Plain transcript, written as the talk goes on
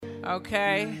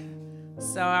Okay?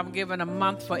 So I'm giving a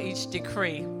month for each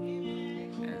decree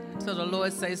until the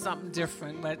Lord says something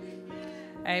different. But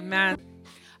amen.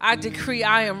 I decree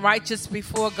I am righteous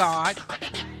before God,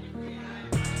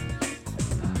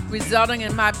 resulting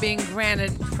in my being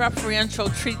granted preferential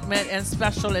treatment and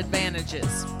special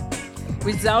advantages.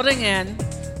 Resulting in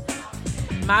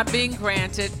my being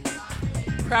granted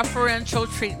preferential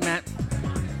treatment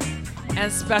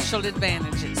and special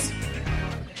advantages.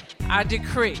 I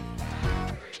decree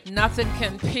nothing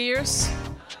can pierce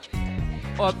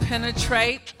or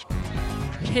penetrate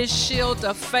his shield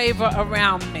of favor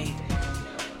around me.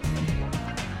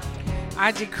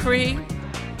 I decree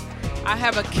I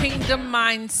have a kingdom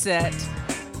mindset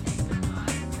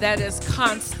that is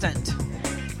constant.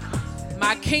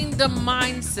 My kingdom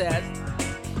mindset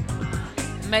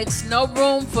makes no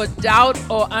room for doubt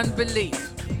or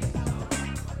unbelief.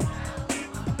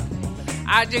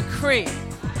 I decree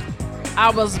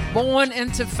I was born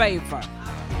into favor.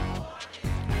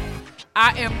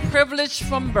 I am privileged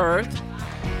from birth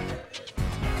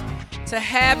to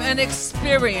have and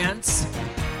experience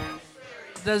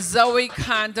the Zoe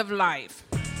kind of life.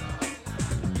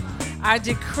 I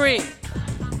decree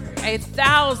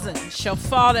 1,000 shall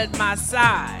fall at my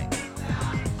side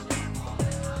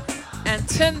and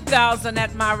 10,000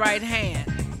 at my right hand,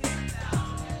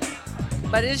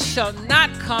 but it shall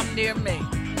not come near me.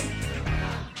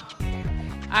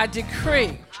 I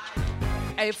decree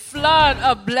a flood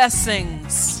of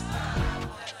blessings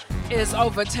is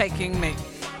overtaking me.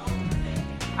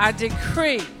 I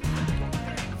decree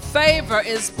favor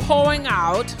is pouring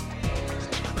out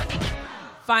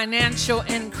financial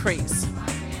increase.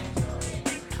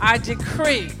 I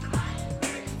decree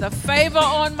the favor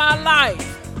on my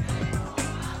life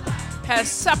has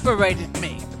separated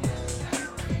me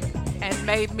and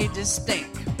made me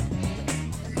distinct.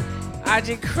 I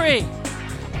decree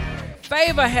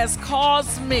favor has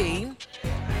caused me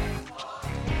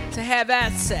to have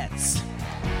assets.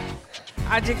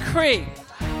 I decree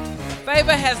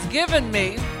favor has given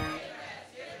me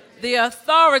the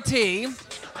authority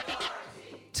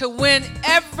to win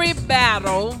every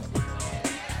battle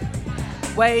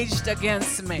waged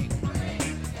against me.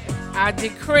 I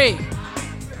decree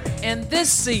in this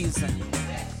season,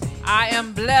 I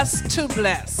am blessed to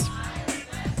bless.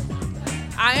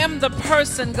 I am the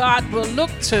person God will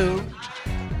look to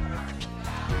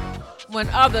when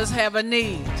others have a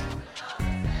need.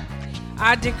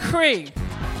 I decree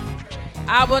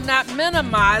I will not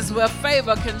minimize where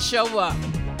favor can show up.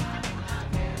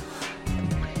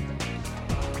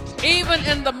 Even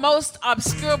in the most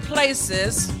obscure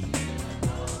places,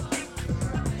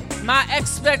 my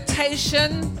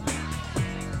expectation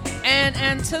and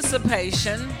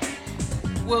anticipation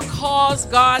will cause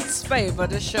God's favor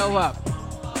to show up.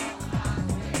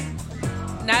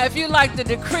 Now, if you like the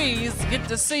decrees, get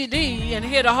the CD and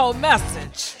hear the whole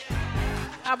message.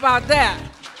 How about that?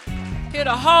 Hear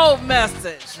the whole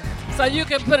message so you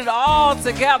can put it all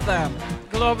together.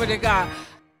 Glory to God.